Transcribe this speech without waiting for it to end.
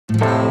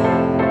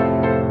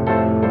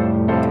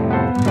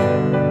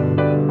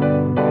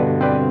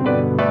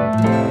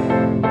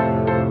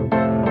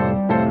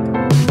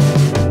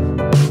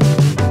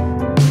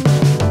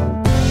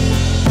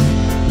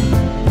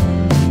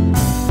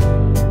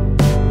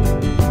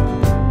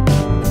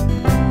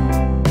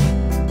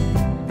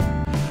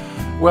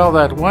Well,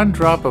 that one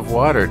drop of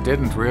water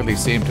didn't really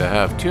seem to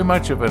have too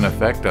much of an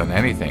effect on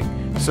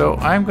anything, so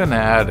I'm going to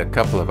add a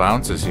couple of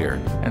ounces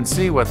here and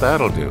see what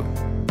that'll do.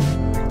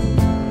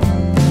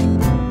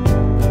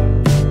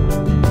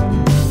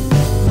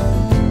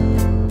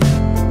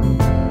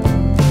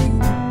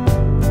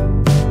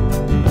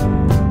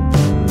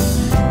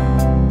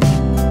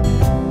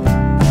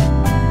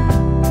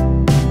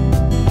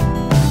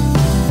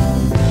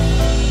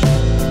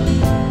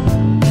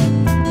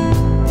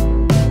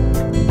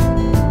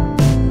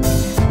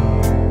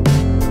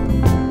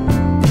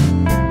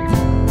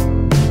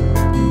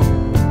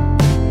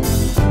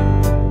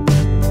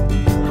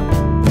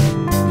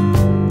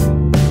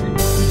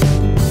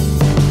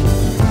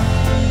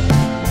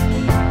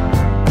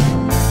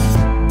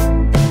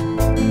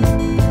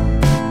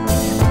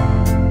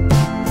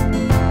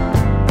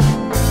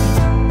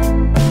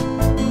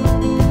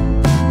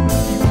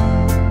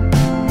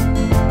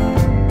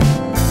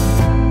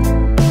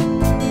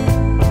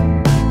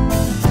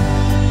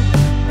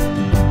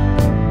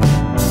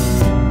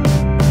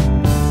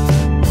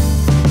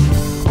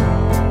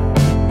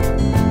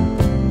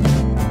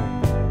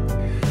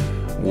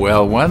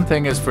 Well, one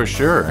thing is for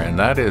sure, and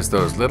that is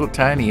those little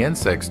tiny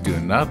insects do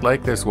not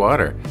like this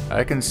water.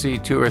 I can see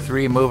 2 or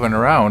 3 moving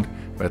around,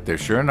 but they're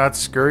sure not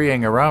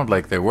scurrying around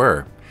like they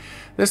were.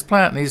 This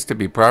plant needs to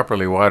be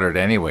properly watered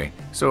anyway,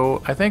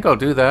 so I think I'll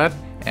do that,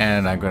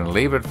 and I'm going to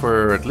leave it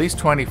for at least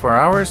 24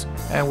 hours,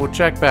 and we'll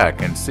check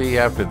back and see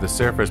after the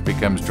surface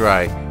becomes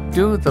dry,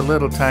 do the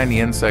little tiny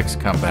insects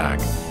come back.